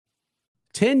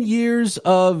10 years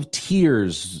of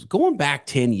tears. Going back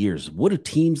 10 years, what do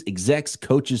teams, execs,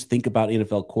 coaches think about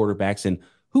NFL quarterbacks, and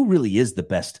who really is the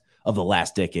best of the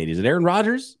last decade? Is it Aaron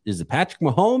Rodgers? Is it Patrick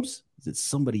Mahomes? Is it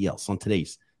somebody else? On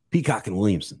today's Peacock and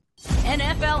Williamson.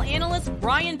 NFL analyst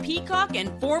Brian Peacock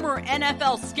and former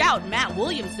NFL scout Matt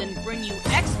Williamson bring you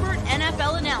expert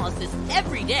NFL analysis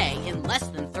every day in less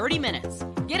than 30 minutes.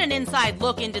 Get an inside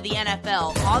look into the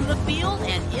NFL on the field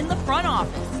and in the front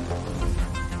office.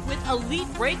 With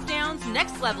elite breakdowns,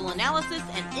 next-level analysis,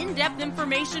 and in-depth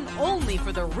information only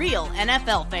for the real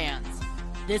NFL fans.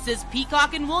 This is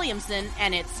Peacock and Williamson,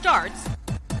 and it starts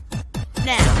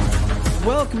now.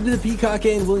 Welcome to the Peacock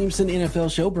and Williamson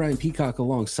NFL Show. Brian Peacock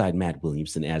alongside Matt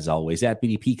Williamson, as always, at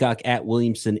BD Peacock, at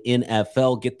Williamson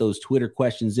NFL. Get those Twitter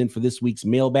questions in for this week's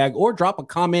mailbag, or drop a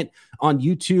comment on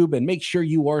YouTube, and make sure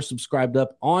you are subscribed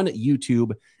up on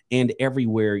YouTube and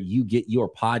everywhere you get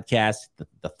your podcast.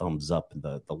 The thumbs up, and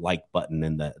the like button,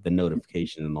 and the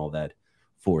notification and all that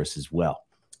for us as well.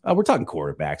 We're talking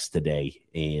quarterbacks today,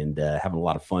 and having a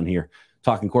lot of fun here.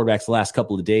 Talking quarterbacks the last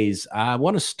couple of days. I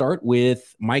want to start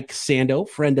with Mike Sando,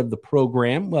 friend of the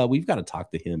program. Well, we've got to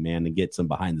talk to him, man, and get some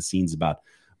behind the scenes about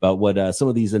what some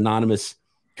of these anonymous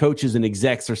coaches and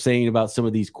execs are saying about some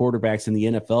of these quarterbacks in the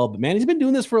NFL. But, man, he's been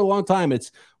doing this for a long time.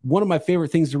 It's one of my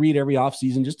favorite things to read every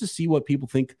offseason, just to see what people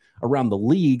think around the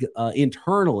league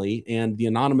internally. And the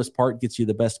anonymous part gets you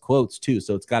the best quotes, too.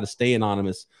 So it's got to stay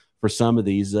anonymous for some of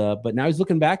these. But now he's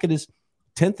looking back at his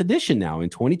 10th edition now in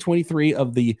 2023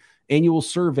 of the annual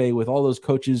survey with all those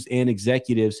coaches and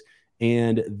executives.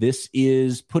 And this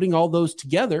is putting all those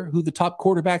together, who the top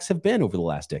quarterbacks have been over the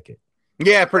last decade.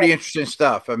 Yeah, pretty interesting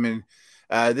stuff. I mean,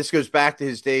 this goes back to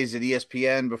his days at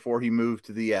ESPN before he moved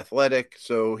to The Athletic.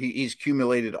 So he's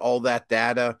accumulated all that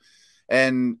data.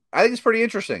 And I think it's pretty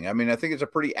interesting. I mean, I think it's a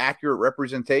pretty accurate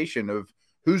representation of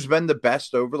who's been the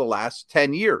best over the last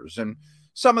 10 years. And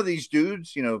some of these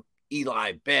dudes, you know,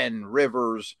 Eli, Ben,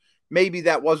 Rivers, maybe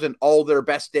that wasn't all their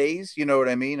best days. You know what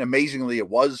I mean? Amazingly, it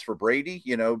was for Brady,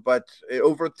 you know, but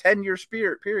over a 10-year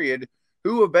period,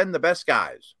 who have been the best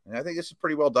guys? And I think this is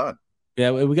pretty well done.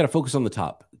 Yeah, we got to focus on the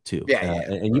top, too.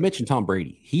 And you mentioned Tom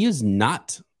Brady. He is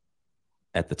not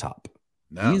at the top.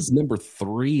 No. He is number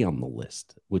 3 on the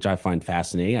list, which I find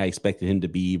fascinating. I expected him to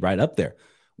be right up there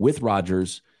with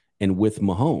Rodgers and with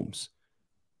Mahomes.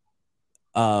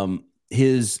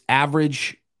 His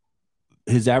average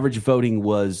voting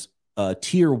was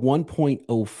tier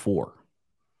 1.04.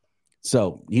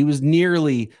 So he was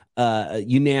nearly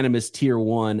unanimous tier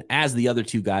 1, as the other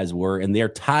two guys were, and they're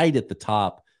tied at the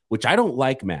top, which I don't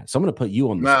like, Matt. So I'm going to put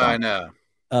you on the spot. I know.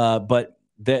 But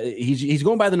he's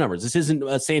going by the numbers. This isn't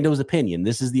Sando's opinion.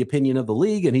 This is the opinion of the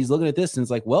league, and he's looking at this, and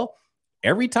it's like, well,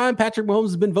 every time Patrick Mahomes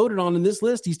has been voted on in this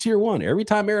list, he's tier 1. Every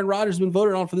time Aaron Rodgers has been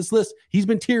voted on for this list, he's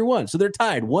been tier 1. So they're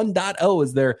tied.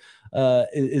 1.0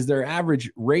 is their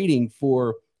average rating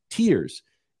for tiers.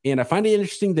 And I find it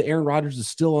interesting that Aaron Rodgers is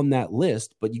still on that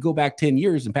list, but you go back 10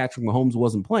 years and Patrick Mahomes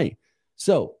wasn't playing.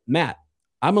 So, Matt,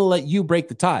 I'm going to let you break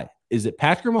the tie. Is it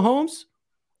Patrick Mahomes,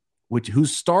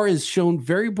 whose star is shown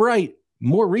very bright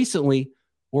more recently,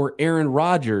 or Aaron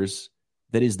Rodgers,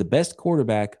 that is the best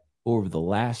quarterback over the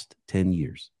last 10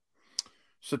 years?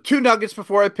 So 2 nuggets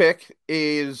before I pick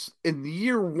is in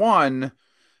year 1,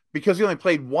 because he only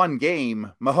played 1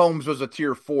 game, Mahomes was a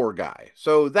tier 4 guy.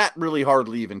 So that really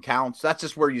hardly even counts. That's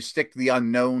just where you stick the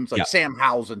unknowns, like Sam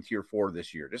Howell's in tier 4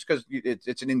 this year, just because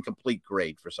it's an incomplete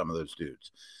grade for some of those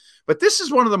dudes. But this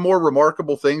is one of the more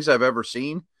remarkable things I've ever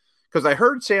seen, because I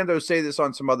heard Sando say this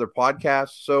on some other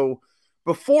podcasts. So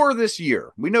before this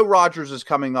year, we know Rodgers is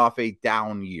coming off a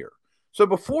down year. So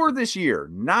before this year,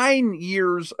 9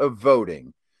 years of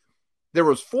voting, there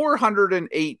was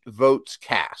 408 votes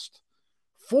cast.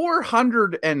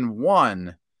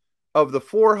 401 of the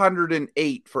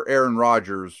 408 for Aaron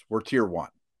Rodgers were tier 1.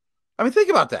 I mean, think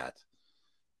about that.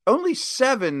 Only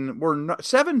 7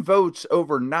 votes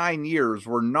over 9 years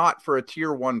were not for a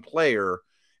tier 1 player.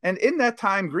 And in that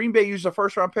time, Green Bay used a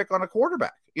first-round pick on a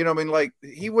quarterback. You know what I mean? Like,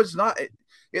 he was not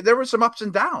 – there were some ups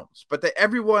and downs, but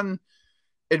everyone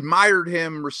admired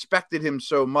him, respected him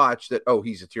so much that, oh,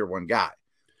 he's a tier 1 guy.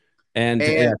 And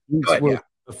we're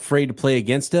afraid to play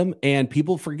against him. And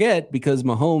people forget, because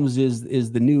Mahomes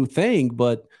is the new thing,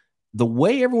 but the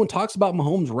way everyone talks about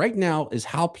Mahomes right now is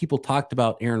how people talked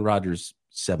about Aaron Rodgers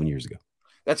 7 years ago.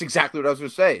 That's exactly what I was going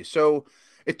to say. So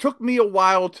it took me a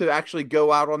while to actually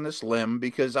go out on this limb,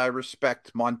 because I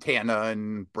respect Montana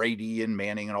and Brady and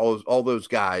Manning and all those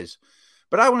guys.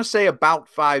 But I want to say about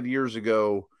 5 years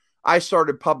ago, I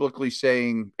started publicly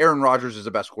saying Aaron Rodgers is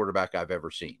the best quarterback I've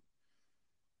ever seen.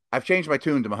 I've changed my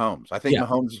tune to Mahomes. I think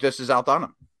Mahomes just has outdone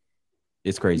him.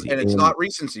 It's crazy. And it's not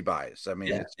recency bias. I mean,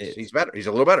 yeah, he's better. He's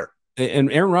a little better.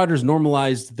 And Aaron Rodgers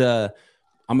normalized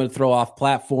I'm going to throw off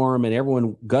platform, and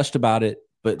everyone gushed about it,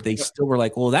 but they still were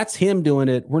like, well, that's him doing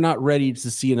it. We're not ready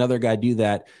to see another guy do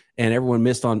that. And everyone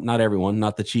missed on, not everyone,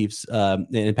 not the Chiefs.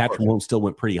 And Patrick Mahomes still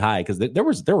went pretty high because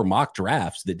there were mock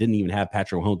drafts that didn't even have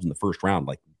Patrick Mahomes in the first round,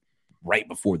 like right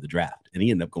before the draft. And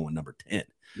he ended up going number 10.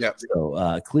 Yeah.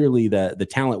 So clearly the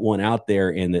talent won out there,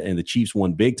 and the Chiefs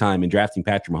won big time in drafting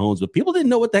Patrick Mahomes, but people didn't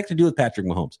know what the heck to do with Patrick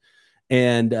Mahomes.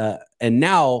 And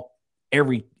now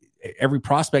every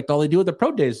prospect, all they do at the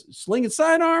pro days, sling a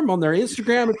sidearm on their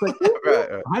Instagram. It's like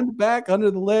right. Behind the back, under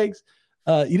the legs.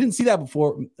 You didn't see that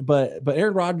before, but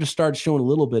Aaron Rodgers started showing a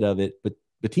little bit of it, but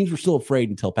the teams were still afraid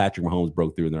until Patrick Mahomes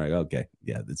broke through, and they're like, okay,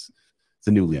 yeah, it's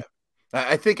a new league. Yeah.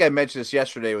 I think I mentioned this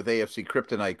yesterday with AFC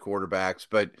Kryptonite quarterbacks,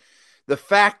 but the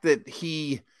fact that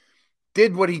he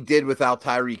did what he did without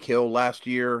Tyreek Hill last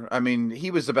year, I mean,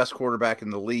 he was the best quarterback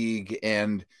in the league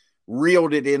and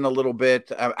reeled it in a little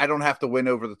bit. I don't have to win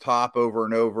over the top over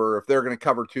and over. If they're going to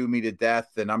cover me to death,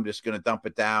 then I'm just going to dump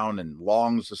it down and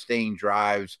long sustained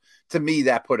drives. To me,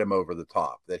 that put him over the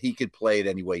top, that he could play it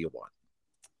any way you want.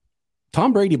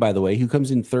 Tom Brady, by the way, who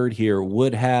comes in third here,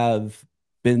 would have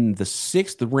been the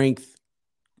sixth ranked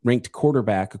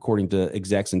quarterback, according to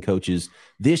execs and coaches,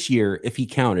 this year if he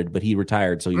counted, but he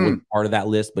retired. So he wasn't part of that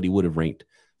list, but he would have ranked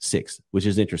sixth, which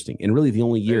is interesting. And really the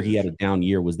only year he had a down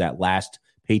year was that last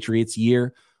Patriots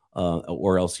year,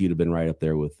 or else he'd have been right up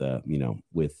there with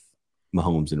with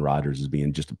Mahomes and Rodgers as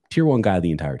being just a tier one guy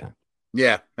the entire time.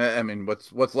 Yeah. I mean,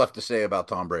 what's left to say about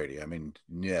Tom Brady? I mean,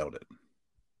 nailed it.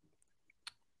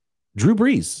 Drew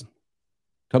Brees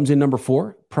comes in number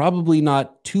 4. Probably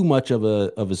not too much of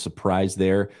a surprise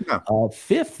there. No.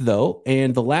 Fifth, though,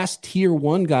 and the last tier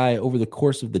one guy over the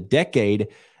course of the decade,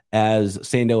 as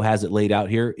Sando has it laid out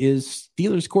here, is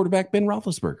Steelers quarterback Ben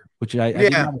Roethlisberger, which I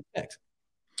did not expect.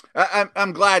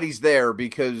 I'm glad he's there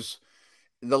because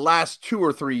the last 2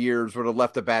 or 3 years would have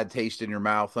left a bad taste in your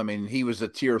mouth. I mean, he was a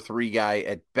tier 3 guy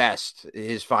at best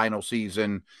his final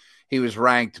season. He was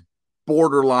ranked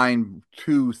borderline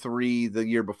 2-3 the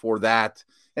year before that.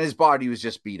 And his body was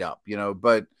just beat up,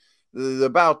 but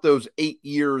about those 8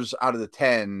 years out of the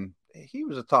 10, he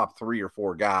was a top 3 or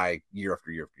 4 guy year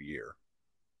after year after year.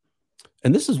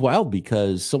 And this is wild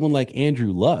because someone like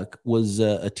Andrew Luck was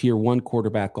a tier 1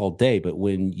 quarterback all day. But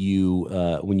when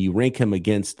you rank him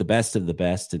against the best of the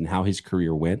best and how his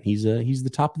career went, he's the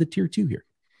top of the tier 2 here.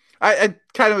 I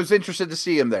kind of was interested to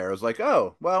see him there. I was like,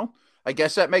 oh, well, I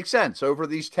guess that makes sense. Over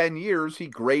these 10 years, he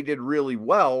graded really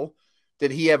well.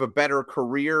 Did he have a better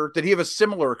career? Did he have a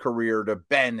similar career to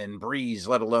Ben and Breeze,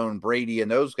 let alone Brady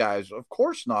and those guys? Of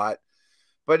course not.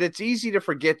 But it's easy to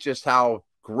forget just how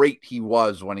great he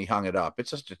was when he hung it up.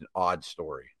 It's just an odd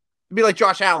story. It'd be like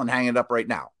Josh Allen hanging it up right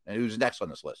now, and who's next on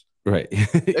this list. Right.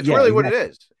 It's really what it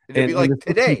is. It'd be like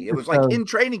today. It was like in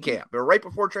training camp or right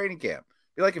before training camp.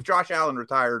 It'd be like if Josh Allen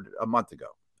retired a month ago.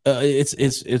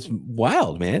 It's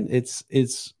wild, man. It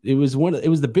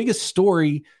was the biggest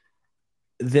story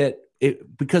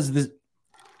because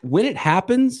when it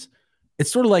happens,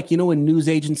 it's sort of like, when news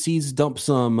agencies dump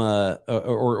some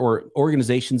or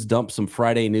organizations dump some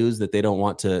Friday news that they don't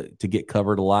want to get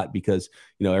covered a lot because,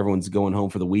 everyone's going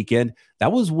home for the weekend.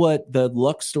 That was what the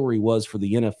Luck story was for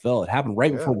the NFL. It happened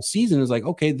right before the season. It was like,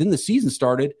 okay, then the season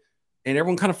started and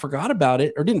everyone kind of forgot about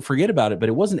it or didn't forget about it, but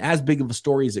it wasn't as big of a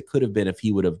story as it could have been if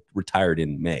he would have retired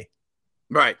in May.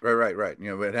 Right.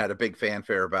 It had a big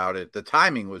fanfare about it. The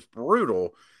timing was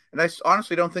brutal. And I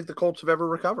honestly don't think the Colts have ever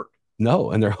recovered.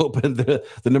 No, and they're hoping the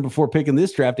number 4 pick in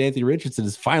this draft, Anthony Richardson,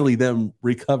 is finally them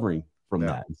recovering from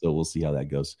that. So we'll see how that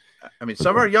goes. I mean,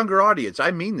 some of our younger audience,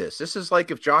 I mean this. This is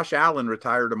like if Josh Allen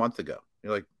retired a month ago.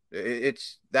 You're like,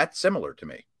 it's that's similar to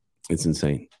me. It's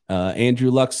insane. Andrew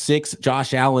Luck 6,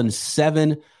 Josh Allen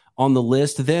 7 on the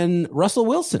list. Then Russell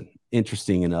Wilson,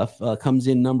 interesting enough, comes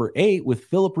in number 8 with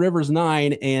Phillip Rivers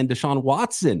 9 and Deshaun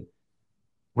Watson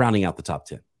rounding out the top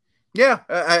 10. Yeah,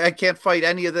 I can't fight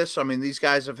any of this. I mean, these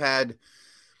guys have had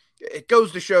 – it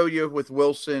goes to show you with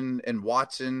Wilson and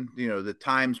Watson, the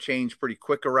times change pretty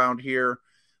quick around here,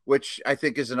 which I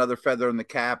think is another feather in the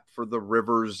cap for the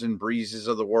Rivers and Breezes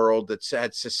of the world that's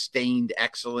had sustained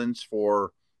excellence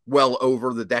for well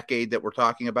over the decade that we're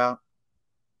talking about.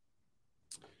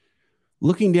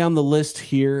 Looking down the list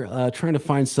here, trying to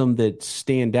find some that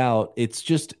stand out, it's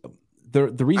just the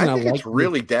reason I think it's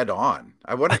really dead on.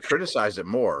 I want to criticize it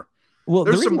more. Well,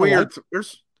 there's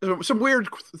some weird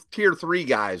tier 3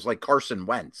 guys like Carson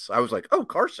Wentz. I was like, oh,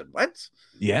 Carson Wentz.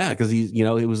 Yeah. Cause he's,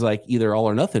 it was like either all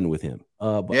or nothing with him.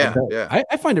 I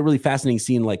find it really fascinating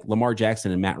seeing like Lamar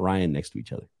Jackson and Matt Ryan next to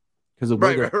each other because of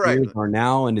where their careers are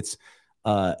now. And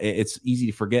It's easy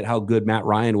to forget how good Matt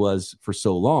Ryan was for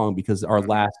so long because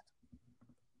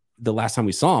the last time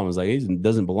we saw him was like, he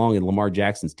doesn't belong in Lamar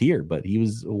Jackson's tier, but he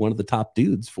was one of the top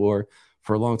dudes for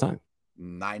a long time.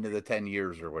 9 of the 10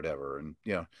 years or whatever. And,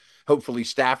 hopefully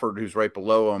Stafford, who's right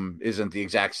below him, isn't the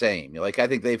exact same. Like, I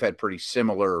think they've had pretty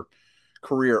similar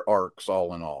career arcs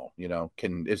all in all.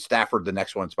 Is Stafford the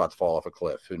next one's about to fall off a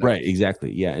cliff? Who knows? Right,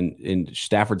 exactly. Yeah. And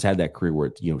Stafford's had that career where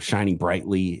it's, shining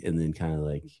brightly and then kind of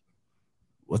like,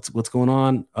 what's going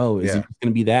on? Oh, is he going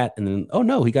to be that? And then, oh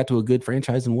no, he got to a good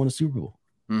franchise and won a Super Bowl.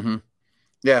 Mm-hmm.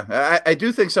 Yeah, I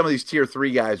do think some of these tier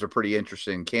 3 guys are pretty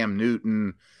interesting. Cam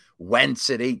Newton, Wentz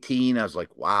at 18. I was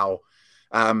like, wow.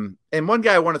 And one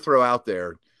guy I want to throw out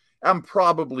there, I'm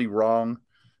probably wrong,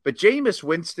 but Jameis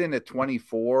Winston at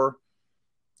 24,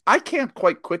 I can't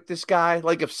quite quit this guy.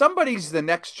 Like, if somebody's the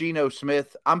next Geno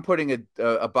Smith, I'm putting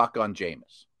a buck on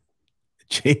Jameis.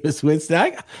 Jameis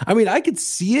Winston. I mean, I could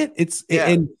see it.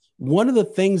 And one of the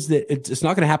things that it's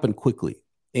not going to happen quickly.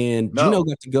 And Geno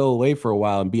got to go away for a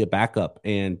while and be a backup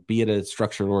and be at a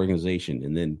structured organization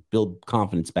and then build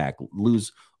confidence back,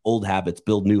 lose old habits,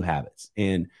 build new habits.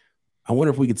 And I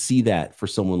wonder if we could see that for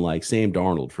someone like Sam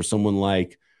Darnold, for someone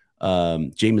like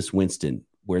Jameis Winston,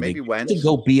 where maybe they can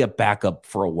go be a backup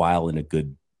for a while in a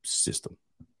good system.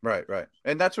 Right.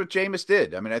 And that's what Jameis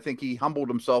did. I mean, I think he humbled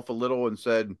himself a little and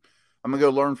said, I'm going to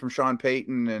go learn from Sean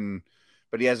Payton,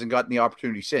 but he hasn't gotten the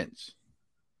opportunity since.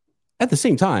 At the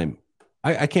same time,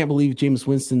 I can't believe Jameis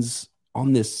Winston's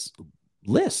on this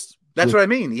list. That's what I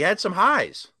mean. He had some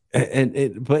highs.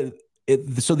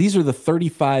 So these are the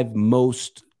 35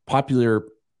 most popular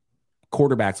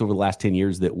quarterbacks over the last 10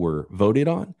 years that were voted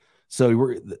on.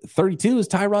 So 32 is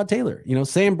Tyrod Taylor.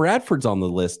 Sam Bradford's on the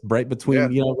list right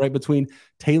between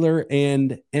Taylor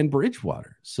and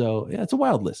Bridgewater. So yeah, it's a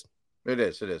wild list. It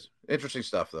is. Interesting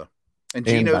stuff though. And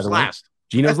Geno's last.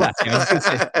 Geno's last.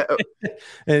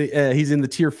 And he's in the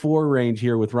tier 4 range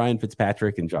here with Ryan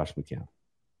Fitzpatrick and Josh McCown.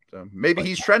 So maybe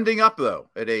he's trending up though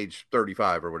at age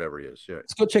 35 or whatever he is. Yeah.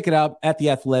 Let's go check it out at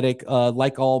The Athletic.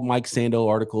 Like all Mike Sando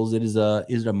articles, it is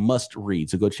a must read.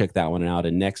 So go check that one out.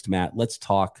 And next, Matt, let's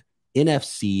talk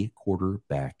NFC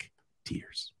quarterback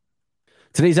tiers.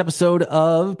 Today's episode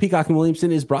of Peacock and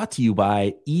Williamson is brought to you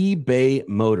by eBay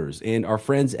Motors. And our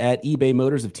friends at eBay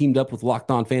Motors have teamed up with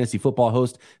Locked On Fantasy Football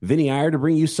host Vinny Iyer to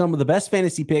bring you some of the best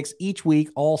fantasy picks each week,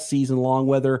 all season long,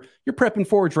 whether you're prepping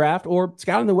for a draft or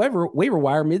scouting the waiver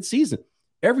wire mid-season.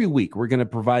 Every week, we're going to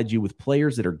provide you with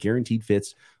players that are guaranteed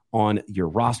fits on your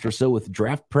roster. So with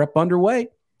draft prep underway,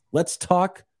 let's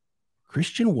talk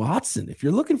Christian Watson. If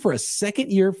you're looking for a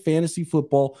second-year fantasy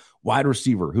football wide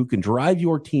receiver who can drive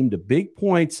your team to big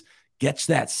points, gets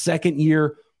that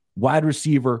second-year wide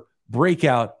receiver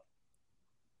breakout,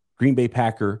 Green Bay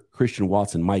Packer Christian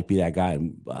Watson might be that guy.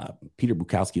 Peter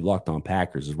Bukowski, Locked On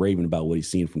Packers, is raving about what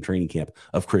he's seeing from training camp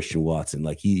of Christian Watson.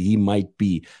 Like he might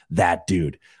be that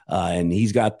dude. And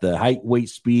he's got the height, weight,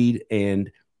 speed, and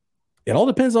it all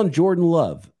depends on Jordan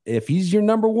Love. If he's your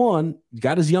number one,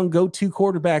 got his young go-to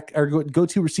quarterback or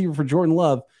go-to receiver for Jordan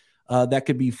Love, that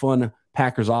could be fun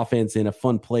Packers offense and a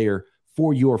fun player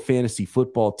for your fantasy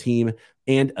football team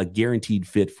and a guaranteed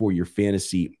fit for your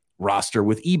fantasy roster.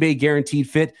 With eBay Guaranteed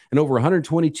Fit and over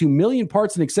 122 million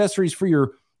parts and accessories for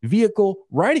your vehicle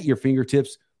right at your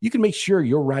fingertips, you can make sure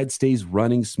your ride stays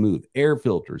running smooth. Air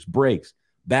filters, brakes,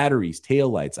 batteries,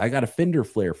 taillights. I got a fender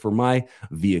flare for my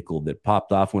vehicle that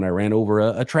popped off when I ran over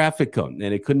a traffic cone,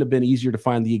 and it couldn't have been easier to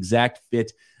find the exact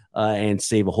fit and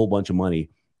save a whole bunch of money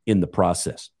in the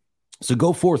process. So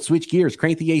go forth, switch gears,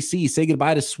 crank the AC, say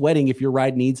goodbye to sweating if your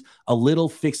ride needs a little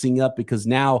fixing up, because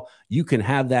now you can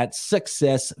have that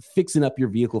success fixing up your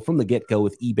vehicle from the get-go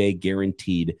with eBay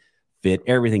Guaranteed Fit.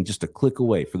 Everything just a click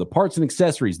away. For the parts and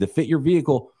accessories that fit your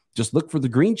vehicle, just look for the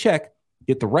green check.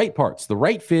 Get the right parts, the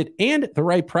right fit, and the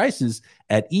right prices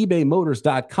at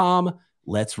ebaymotors.com.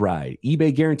 Let's ride.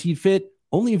 eBay Guaranteed Fit,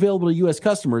 only available to U.S.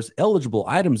 customers, eligible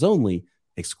items only,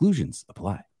 exclusions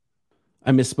apply.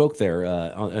 I misspoke there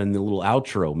on the little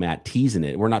outro, Matt, teasing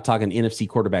it. We're not talking NFC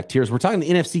quarterback tiers. We're talking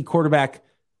the NFC quarterback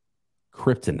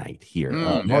kryptonite here.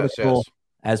 Article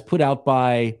as put out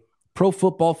by Pro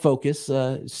Football Focus.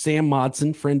 Sam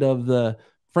Modson, friend of the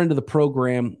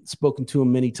program, spoken to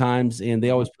him many times, and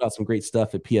they always put out some great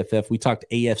stuff at PFF. We talked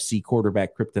AFC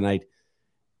quarterback kryptonite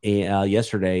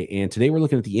yesterday, and today we're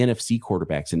looking at the NFC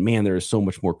quarterbacks. And man, there is so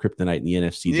much more kryptonite in the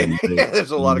NFC than there's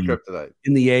a lot of kryptonite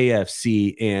in the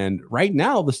AFC. And right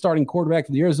now, the starting quarterback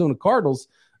for the Arizona Cardinals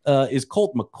is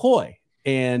Colt McCoy.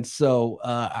 And so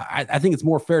I think it's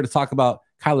more fair to talk about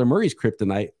Kyler Murray's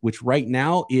kryptonite, which right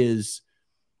now is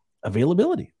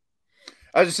availability.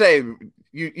 I was just saying,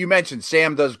 you mentioned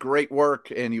Sam does great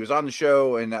work, and he was on the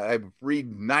show, and I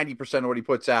read 90% of what he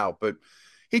puts out, but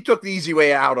he took the easy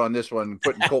way out on this one,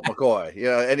 putting Colt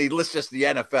McCoy, and he lists just the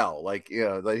NFL, like,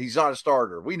 he's not a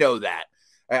starter. We know that.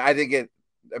 I think it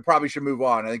probably should move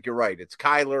on. I think you're right. It's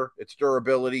Kyler, it's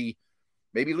durability,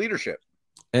 maybe leadership.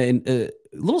 And a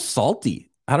little salty.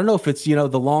 I don't know if it's,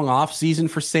 the long off season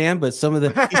for Sam, but he's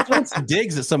doing some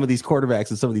digs at some of these quarterbacks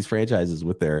and some of these franchises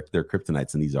with their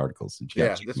kryptonites in these articles.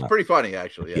 Yeah, it's pretty funny,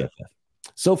 actually. Yeah.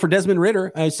 So for Desmond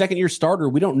Ridder, a second-year starter,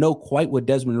 we don't know quite what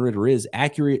Desmond Ridder is.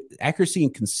 Accuracy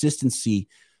and consistency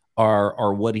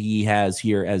are what he has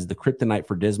here as the kryptonite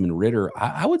for Desmond Ridder.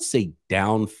 I would say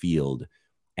downfield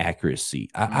accuracy.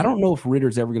 I don't know if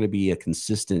Ritter's ever going to be a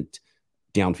consistent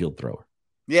downfield thrower.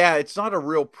 Yeah, it's not a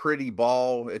real pretty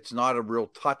ball. It's not a real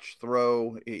touch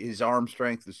throw. His arm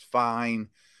strength is fine.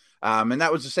 And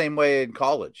that was the same way in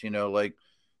college.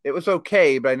 It was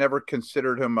okay, but I never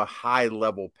considered him a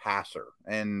high-level passer.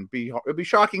 And it'd be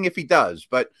shocking if he does.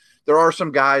 But there are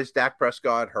some guys, Dak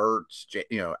Prescott, Hurts,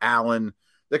 Allen,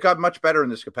 that got much better in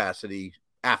this capacity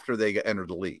after they entered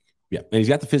the league. Yeah, and he's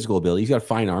got the physical ability. He's got a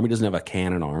fine arm. He doesn't have a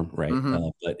cannon arm, right? Mm-hmm.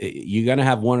 But you got to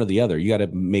have one or the other. You got to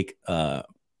make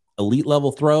elite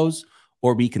level throws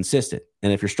or be consistent.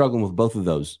 And if you're struggling with both of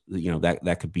those,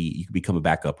 that could be, you could become a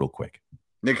backup real quick.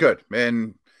 It could.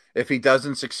 And if he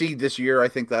doesn't succeed this year, I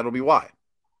think that'll be why.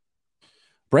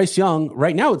 Bryce Young,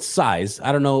 right now it's size.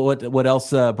 I don't know what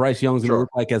else Bryce Young's going to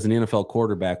look like as an NFL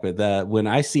quarterback, but when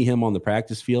I see him on the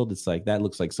practice field, it's like that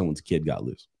looks like someone's kid got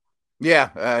loose. Yeah,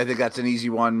 I think that's an easy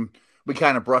one. We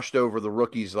kind of brushed over the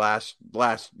rookies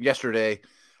yesterday.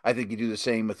 I think you do the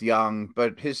same with Young,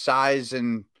 but his size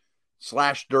and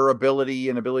 / durability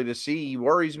and ability to see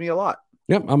worries me a lot.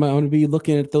 Yep, I'm going to be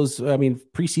looking at those.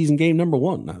 Preseason game number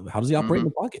 1. How does he operate in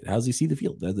the pocket? How does he see the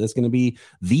field? That's going to be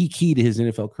the key to his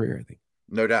NFL career, I think.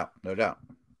 No doubt.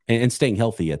 And staying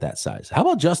healthy at that size. How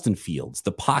about Justin Fields?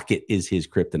 The pocket is his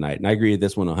kryptonite, and I agree with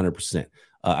this one 100%.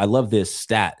 I love this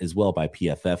stat as well by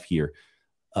PFF here.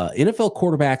 NFL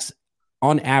quarterbacks,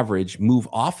 on average, move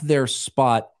off their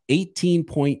spot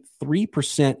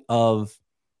 18.3% of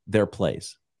their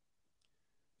plays.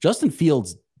 Justin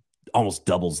Fields almost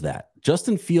doubles that.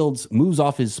 Justin Fields moves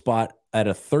off his spot at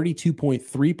a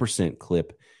 32.3%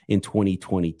 clip in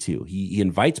 2022. He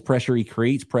invites pressure. He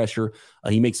creates pressure.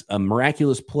 He makes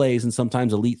miraculous plays and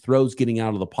sometimes elite throws getting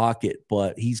out of the pocket,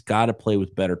 but he's got to play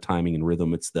with better timing and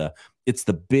rhythm. It's the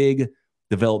big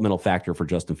developmental factor for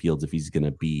Justin Fields if he's going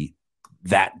to be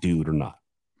that dude or not.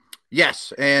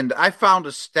 Yes, and I found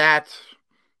a stat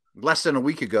less than a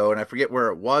week ago, and I forget where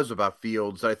it was about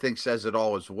Fields, that I think says it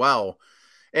all as well.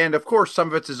 And, of course, some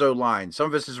of it's his O-line, some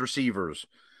of it's his receivers.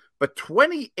 But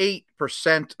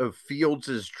 28% of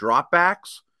Fields'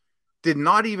 dropbacks did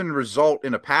not even result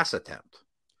in a pass attempt.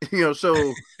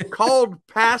 So called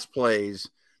pass plays,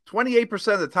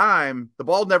 28% of the time, the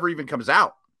ball never even comes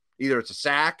out. Either it's a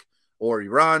sack or he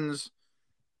runs.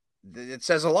 It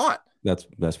says a lot.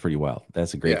 That's pretty wild.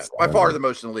 That's a great. Yeah, by far the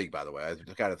most in the league, by the way. I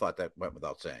kind of thought that went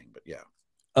without saying, but yeah.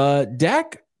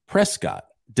 Dak Prescott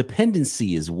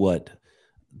dependency is what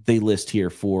they list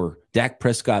here for Dak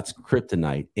Prescott's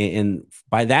kryptonite. And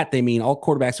by that, they mean all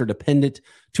quarterbacks are dependent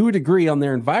to a degree on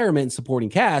their environment and supporting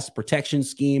cast, protection,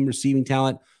 scheme, receiving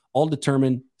talent, all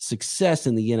determine success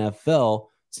in the NFL.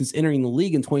 Since entering the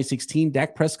league in 2016,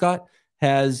 Dak Prescott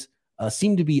has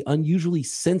seemed to be unusually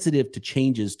sensitive to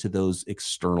changes to those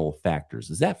external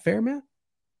factors. Is that fair, Matt?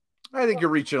 I think you're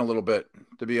reaching a little bit,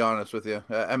 to be honest with you.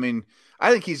 I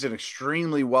think he's an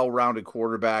extremely well-rounded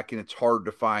quarterback, and it's hard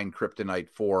to find kryptonite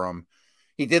for him.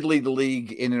 He did lead the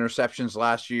league in interceptions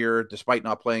last year, despite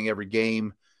not playing every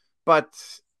game. But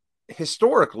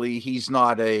historically, he's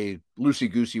not a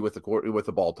loosey-goosey with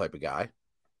the ball type of guy.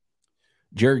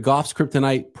 Jared Goff's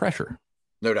kryptonite, pressure.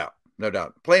 No doubt.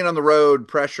 Playing on the road,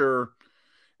 pressure.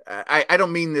 I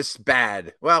don't mean this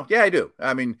bad. Well, yeah, I do.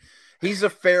 He's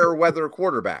a fair weather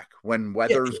quarterback. When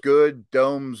weather's good,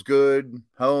 dome's good,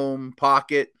 home,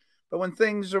 pocket. But when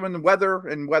things are in the weather,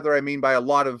 and weather I mean by a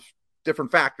lot of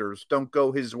different factors, don't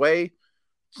go his way,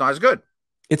 it's not as good.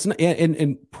 It's not,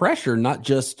 and pressure, not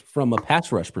just from a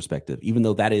pass rush perspective, even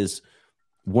though that is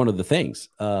one of the things.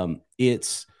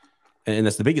 And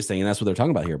that's the biggest thing, and that's what they're talking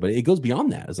about here. But it goes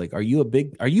beyond that. It's like, are you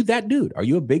that dude? Are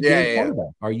you a big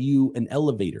quarterback? Are you an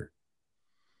elevator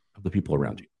of the people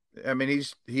around you?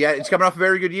 He's coming off a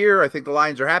very good year. I think the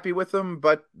Lions are happy with him,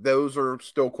 but those are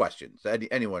still questions.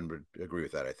 Anyone would agree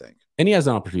with that, I think. And he has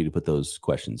an opportunity to put those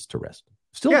questions to rest.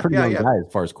 Still a pretty young guy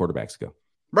as far as quarterbacks go.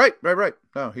 Right.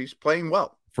 No, he's playing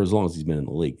well. for as long as he's been in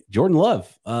the league. Jordan Love,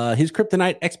 his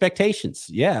kryptonite expectations.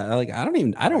 Yeah, like I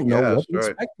don't know what to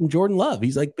expect from Jordan Love.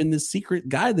 He's like been this secret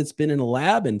guy that's been in a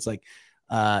lab, and it's like,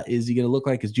 is he going to look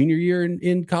like his junior year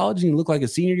in college? Is he look like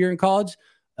his senior year in college?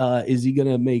 Is he going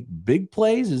to make big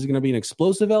plays? Is it going to be an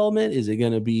explosive element? Is it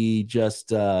going to be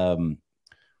just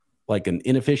like an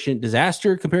inefficient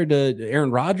disaster compared to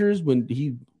Aaron Rodgers when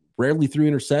he rarely threw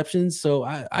interceptions? So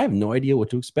I have no idea what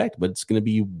to expect, but it's going to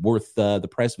be worth the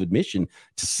price of admission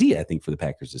to see, I think, for the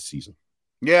Packers this season.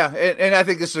 Yeah, and I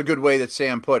think this is a good way that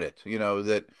Sam put it,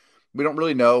 that we don't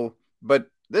really know, but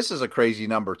this is a crazy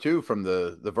number, too, from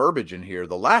the verbiage in here.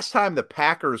 The last time the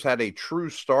Packers had a true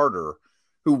starter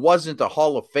who wasn't a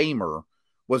Hall of Famer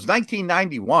was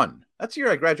 1991. That's the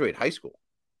year I graduated high school.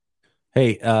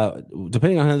 Hey,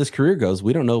 depending on how this career goes,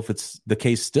 we don't know if it's the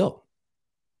case still.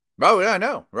 Oh, yeah, I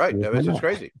know. Right. It's just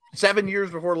crazy. 7 years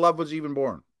before Love was even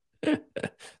born. That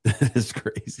is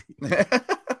crazy.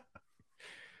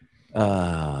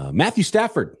 Matthew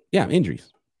Stafford. Yeah,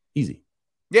 injuries. Easy.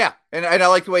 Yeah, and I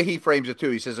like the way he frames it,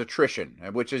 too. He says attrition,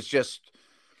 which is just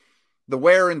the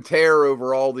wear and tear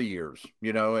over all the years,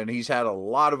 and he's had a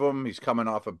lot of them. He's coming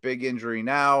off a big injury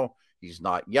now. He's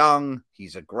not young.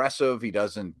 He's aggressive.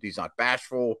 He's not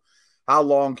bashful. How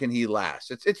long can he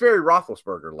last? It's very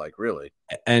Roethlisberger-like, really.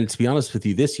 And to be honest with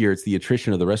you, this year, it's the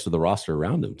attrition of the rest of the roster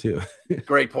around him, too.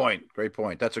 Great point.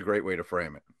 That's a great way to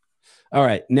frame it. All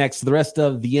right, next, the rest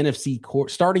of the NFC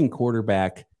starting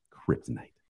quarterback kryptonite.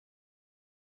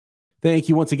 Thank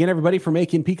you once again, everybody, for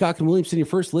making Peacock and Williamson your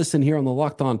first listen here on the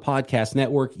Locked On Podcast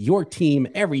Network, your team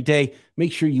every day.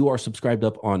 Make sure you are subscribed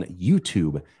up on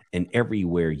YouTube and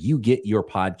everywhere you get your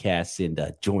podcasts, and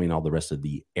join all the rest of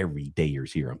the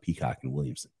everydayers here on Peacock and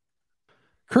Williamson.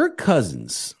 Kirk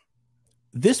Cousins.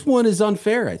 This one is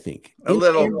unfair, I think. A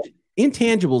little.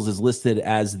 Intangibles is listed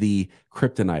as the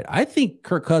kryptonite. I think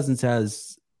Kirk Cousins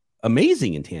has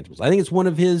amazing intangibles. I think it's one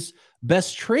of his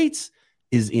best traits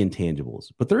is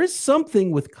intangibles. But there is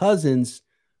something with Cousins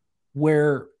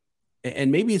where,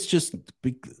 and maybe it's just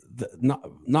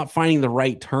not finding the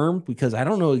right term, because I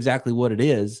don't know exactly what it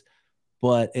is,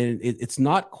 but it's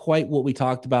not quite what we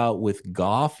talked about with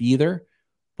Goff either.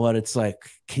 But it's like,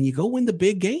 can you go win the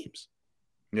big games?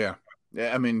 Yeah.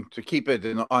 I mean, to keep it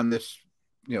on this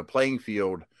playing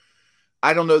field,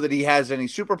 I don't know that he has any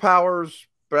superpowers,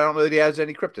 but I don't know that he has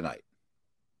any kryptonite.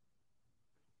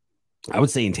 I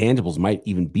would say intangibles might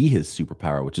even be his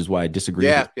superpower, which is why I disagree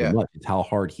with it so much. It's how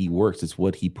hard he works. It's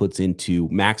what he puts into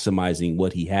maximizing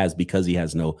what he has, because he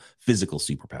has no physical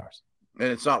superpowers. And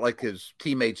it's not like his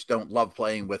teammates don't love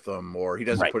playing with him, or he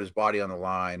doesn't put his body on the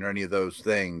line, or any of those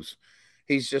things.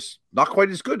 He's just not quite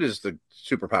as good as the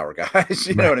superpower guys.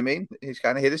 You know what I mean? He's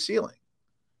kind of hit his ceiling.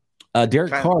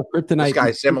 Derek Carr, kryptonite. This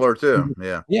guy's similar too.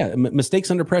 Yeah. Yeah. Mistakes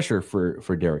under pressure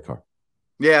for Derek Carr.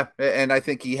 Yeah. And I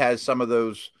think he has some of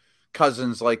those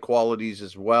Cousins-like qualities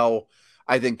as well.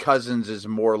 I think Cousins is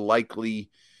more likely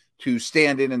to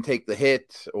stand in and take the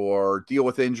hit or deal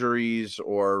with injuries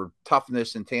or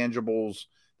toughness and intangibles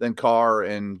than Carr,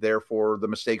 and therefore the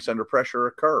mistakes under pressure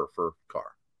occur for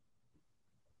Carr.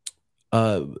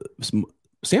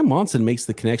 Sam Monson makes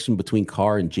the connection between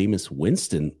Carr and Jameis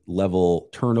Winston level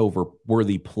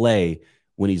turnover-worthy play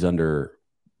when he's under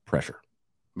pressure.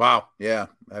 Wow. Yeah.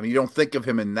 I mean, you don't think of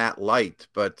him in that light,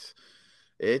 but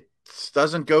it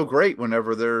doesn't go great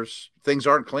whenever things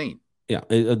aren't clean. Yeah,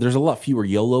 there's a lot fewer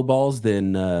YOLO balls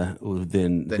than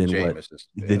Jameis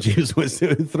Winston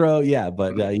would throw. Yeah,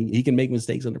 but he can make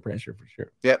mistakes under pressure for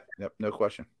sure. Yep, no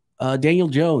question. Daniel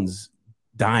Jones,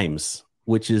 Dimes,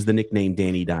 which is the nickname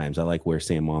Danny Dimes. I like where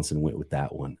Sam Monson went with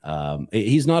that one.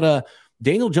 He's not a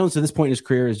Daniel Jones to this point in his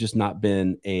career has just not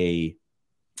been a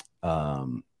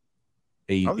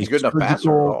good enough passer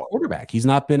quarterback. He's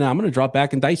not been, I'm going to drop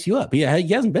back and dice you up. He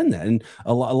hasn't been that. And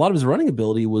a lot of his running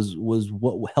ability was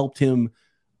what helped him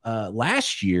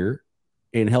last year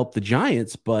and helped the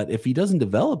Giants. But if he doesn't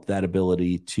develop that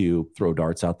ability to throw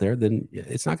darts out there, then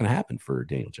it's not going to happen for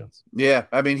Daniel Jones. Yeah.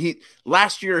 I mean,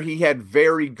 last year he had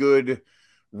very good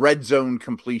red zone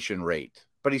completion rate,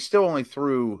 but he still only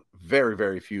threw very,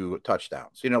 very few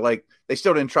touchdowns. Like they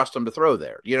still didn't trust him to throw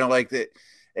there. Like that.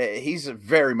 He's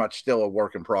very much still a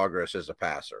work in progress as a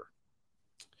passer.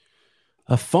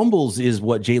 Fumbles is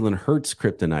what Jalen Hurts'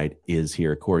 kryptonite is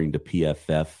here, according to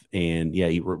PFF. And yeah,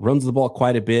 he runs the ball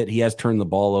quite a bit. He has turned the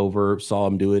ball over. Saw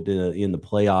him do it in the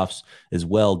playoffs as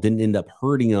well. Didn't end up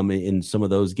hurting him in some of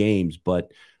those games.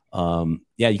 But you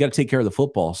got to take care of the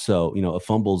football. So, a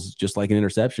fumble's just like an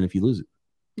interception if you lose it.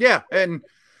 Yeah, and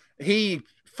he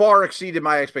far exceeded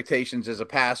my expectations as a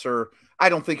passer. I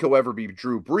don't think he'll ever be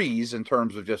Drew Brees in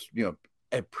terms of just,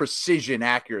 a precision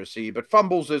accuracy, but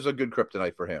fumbles is a good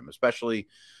kryptonite for him, especially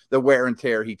the wear and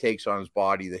tear he takes on his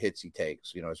body, the hits he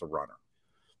takes, as a runner.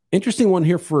 Interesting one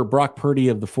here for Brock Purdy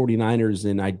of the 49ers,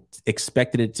 and I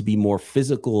expected it to be more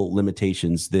physical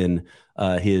limitations than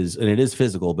and it is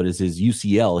physical, but it's his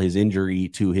UCL, his injury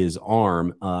to his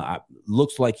arm.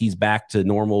 Looks like he's back to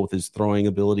normal with his throwing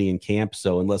ability in camp,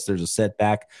 so unless there's a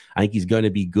setback, I think he's going to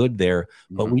be good there.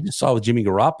 But we just saw with Jimmy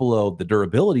Garoppolo, the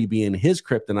durability being his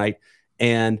kryptonite,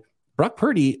 and Brock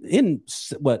Purdy in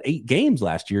 8 games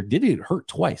last year did get hurt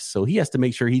twice. So he has to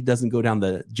make sure he doesn't go down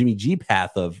the Jimmy G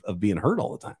path of being hurt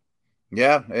all the time.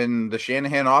 Yeah. And the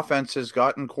Shanahan offense has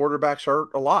gotten quarterbacks hurt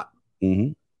a lot.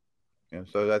 Mm-hmm. Yeah,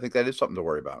 so I think that is something to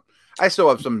worry about. I still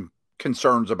have some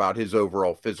concerns about his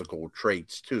overall physical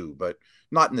traits too, but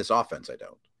not in this offense. I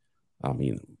don't. I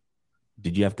mean,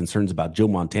 did you have concerns about Joe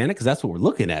Montana? Because that's what we're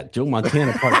looking at. Joe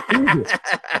Montana part two.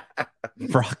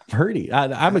 Brock Purdy.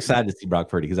 I'm excited to see Brock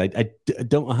Purdy because I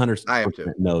don't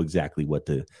 100% know exactly what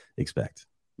to expect.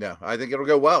 Yeah, I think it'll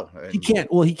go well. He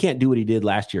can't do what he did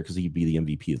last year because he'd be the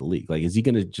MVP of the league. Like, is he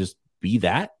going to just be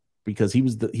that? Because he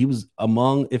was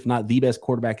among, if not the best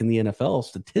quarterback in the NFL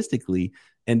statistically,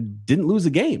 and didn't lose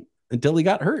a game until he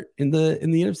got hurt in the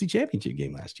NFC Championship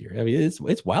game last year. I mean,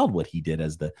 it's wild what he did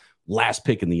as the last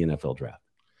pick in the NFL draft.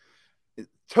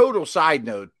 Total side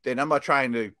note, and I'm not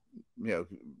trying to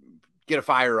get a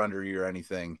fire under you or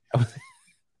anything.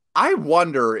 I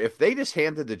wonder if they just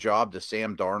handed the job to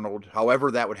Sam Darnold,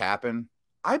 however that would happen,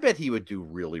 I bet he would do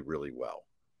really, really well.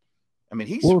 I mean,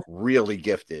 he's really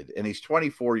gifted, and he's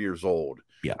 24 years old.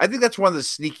 Yeah, I think that's one of the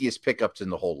sneakiest pickups in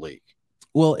the whole league.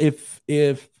 Well, if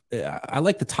I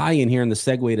like the tie in here in the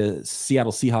segue to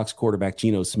Seattle Seahawks quarterback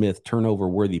Geno Smith,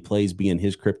 turnover-worthy plays being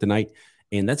his kryptonite,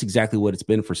 and that's exactly what it's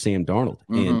been for Sam Darnold.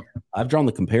 Mm-hmm. And I've drawn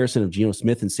the comparison of Geno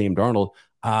Smith and Sam Darnold.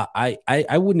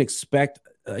 I wouldn't expect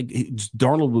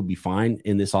Darnold would be fine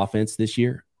in this offense this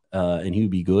year, and he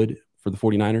would be good for the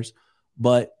 49ers.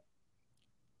 But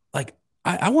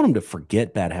I want him to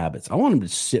forget bad habits. I want him to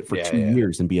sit for 2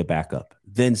 years and be a backup.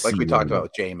 Then like we talked about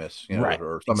with Jameis, right,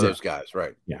 or some of those guys,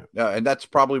 right? Yeah, and that's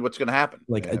probably what's going to happen.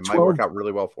 Like it might work out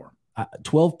really well for him.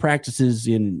 12 practices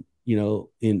in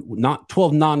not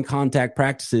 12 non-contact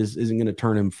practices isn't going to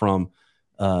turn him from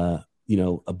a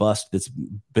bust that's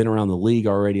been around the league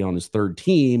already on his third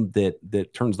team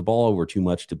that turns the ball over too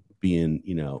much to being,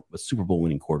 a Super Bowl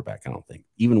winning quarterback. I don't think,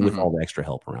 even with all the extra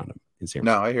help around him in San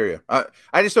Francisco. No, I hear you.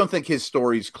 I just don't think his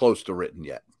story's close to written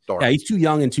yet. Yeah, he's too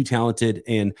young and too talented,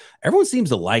 and everyone seems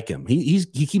to like him. He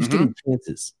keeps getting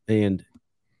chances, and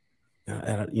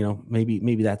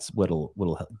maybe that's what'll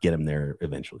get him there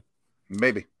eventually.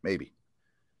 Maybe.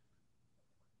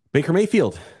 Baker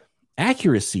Mayfield,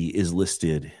 accuracy is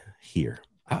listed here.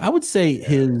 I would say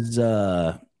his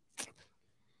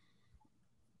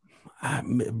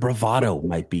bravado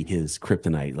might be his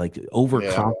kryptonite. Like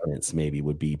overconfidence maybe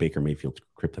would be Baker Mayfield's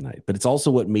kryptonite, but it's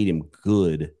also what made him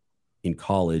good in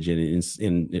college and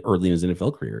in early in his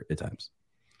NFL career at times.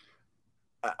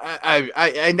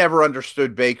 I never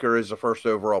understood Baker as a first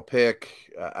overall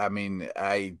pick.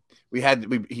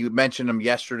 He mentioned him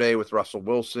yesterday with Russell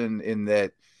Wilson in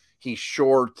that he's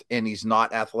short and he's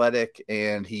not athletic,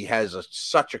 and he has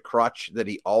such a crutch that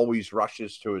he always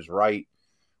rushes to his right,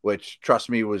 which, trust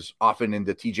me, was often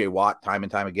into TJ Watt time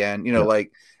and time again.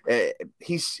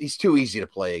 He's too easy to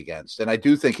play against. And I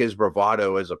do think his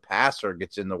bravado as a passer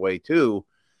gets in the way too.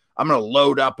 I'm going to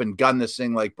load up and gun this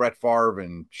thing like Brett Favre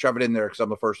and shove it in there because I'm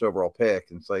the first overall pick.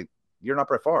 And it's like, you're not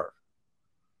Brett Favre.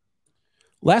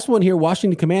 Last one here,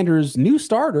 Washington Commanders' new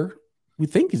starter. We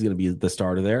think he's going to be the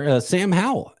starter there. Sam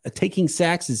Howell, taking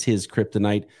sacks is his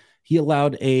kryptonite. He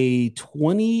allowed a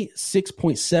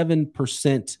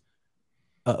 26.7%.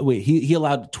 He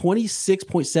allowed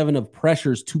 26.7 of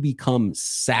pressures to become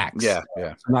sacks. Yeah.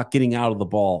 Not getting out of the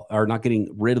ball or not getting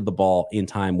rid of the ball in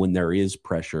time when there is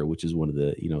pressure, which is one of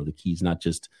the, the keys, not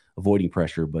just avoiding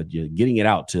pressure, but getting it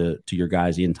out to your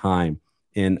guys in time.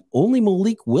 And only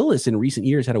Malik Willis in recent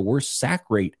years had a worse sack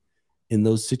rate in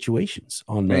those situations.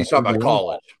 He's talking about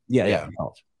college. Yeah.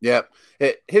 College. Yeah.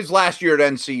 His last year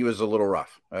at NC was a little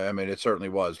rough. I mean, it certainly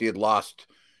was. He had lost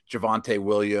Javonte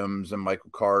Williams and Michael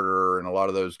Carter and a lot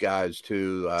of those guys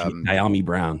too. Naomi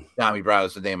Brown. Naomi Brown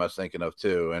is the name I was thinking of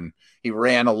too. And he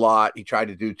ran a lot. He tried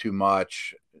to do too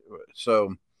much.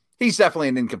 So he's definitely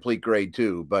an incomplete grade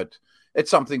too, but it's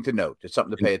something to note. It's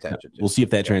something to pay attention to. We'll see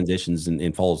if that transitions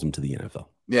and follows him to the NFL.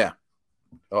 Yeah.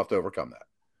 I'll have to overcome that.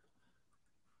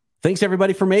 Thanks,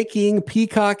 everybody, for making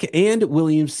Peacock and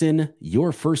Williamson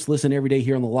your first listen every day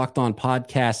here on the Locked On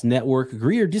Podcast Network.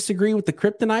 Agree or disagree with the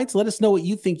kryptonites? Let us know what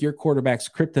you think your quarterback's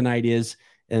kryptonite is.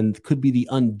 and could be the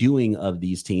undoing of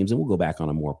these teams. And we'll go back on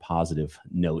a more positive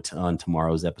note on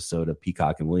tomorrow's episode of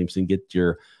Peacock and Williamson. Get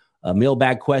your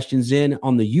mailbag questions in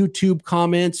on the YouTube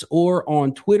comments or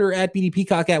on Twitter at BD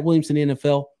Peacock at Williamson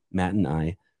NFL. Matt and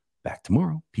I back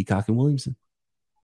tomorrow. Peacock and Williamson.